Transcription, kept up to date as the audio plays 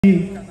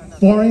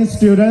Foreign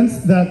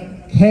students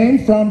that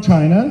came from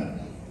China,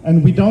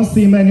 and we don't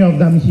see many of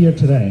them here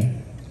today.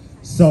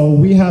 So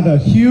we have a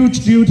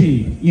huge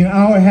duty in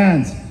our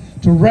hands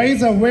to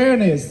raise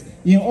awareness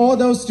in all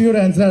those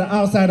students that are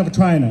outside of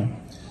China.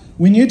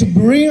 We need to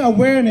bring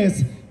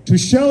awareness to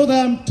show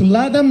them, to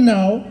let them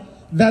know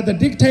that the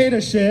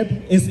dictatorship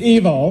is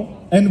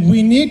evil, and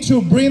we need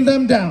to bring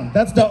them down.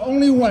 That's the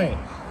only way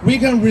we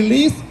can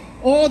release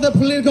all the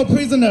political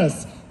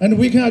prisoners, and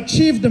we can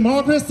achieve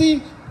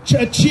democracy,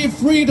 achieve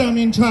freedom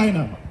in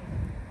China.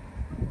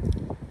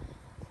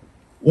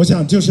 我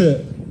想就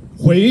是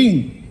回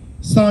应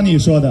桑尼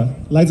说的，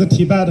来自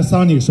提拜的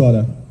桑尼说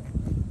的，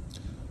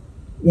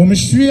我们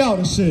需要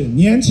的是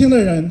年轻的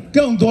人，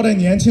更多的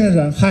年轻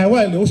人，海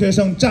外留学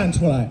生站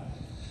出来，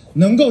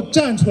能够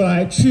站出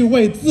来去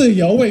为自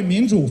由、为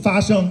民主发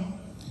声。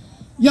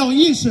要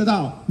意识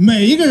到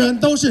每一个人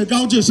都是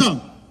高智胜，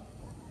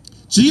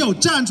只有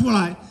站出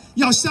来，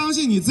要相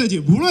信你自己，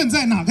无论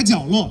在哪个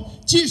角落，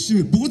即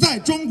使不在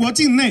中国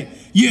境内，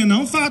也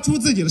能发出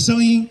自己的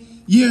声音，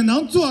也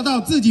能做到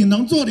自己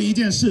能做的一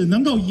件事，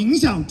能够影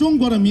响中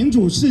国的民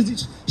主事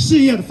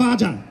业的发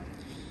展。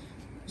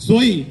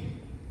所以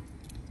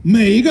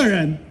每一个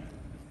人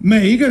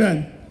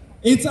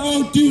 ，it's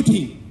our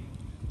duty，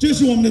 这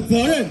是我们的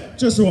责任，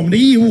这是我们的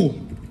义务。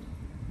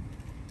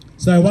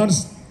So I want to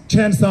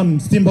chant some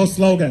simple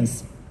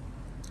slogans.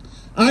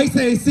 I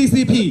say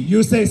CCP,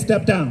 you say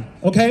step down,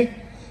 okay?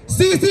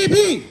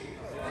 CCP!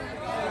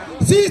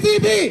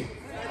 CCP!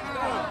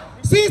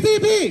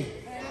 CCP!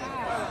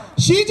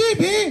 习近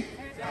平!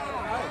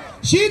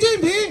 习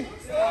近平!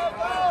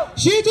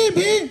 习近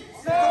平!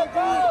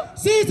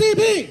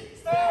 CCP!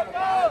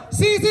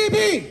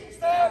 CCP!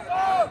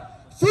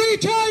 Free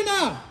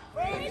China!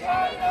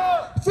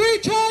 Free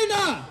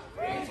China!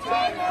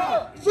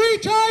 Free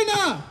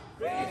China!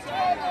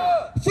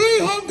 Free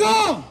Hong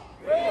Kong!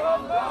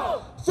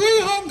 Free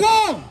Hong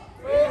Kong!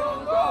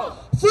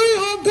 Free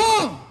Hong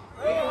Kong!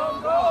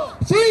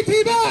 Free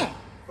Tibet!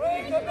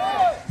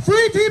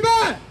 Free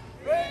Tibet!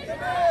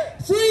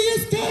 Free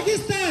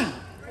Uzbekistan!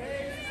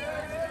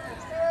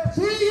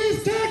 Free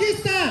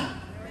Uzbekistan!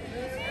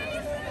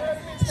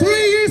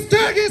 Free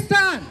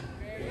Uzbekistan!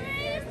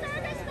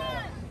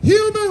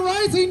 Human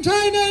rights in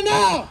China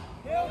now!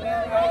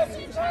 Human rights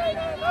in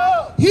China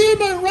now!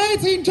 Human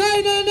rights in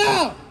China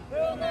now!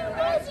 Human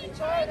rights in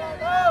China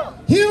now!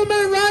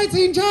 Human rights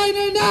in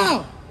China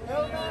now!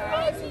 Human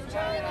rights in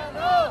China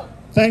now!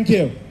 Thank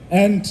you.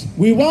 And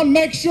we want to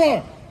make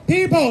sure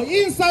people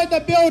inside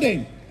the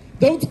building,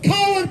 those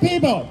coward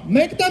people,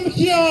 make them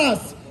hear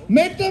us,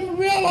 make them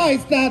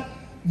realize that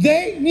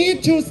they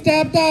need to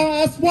step down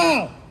as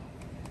well.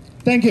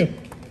 Thank you.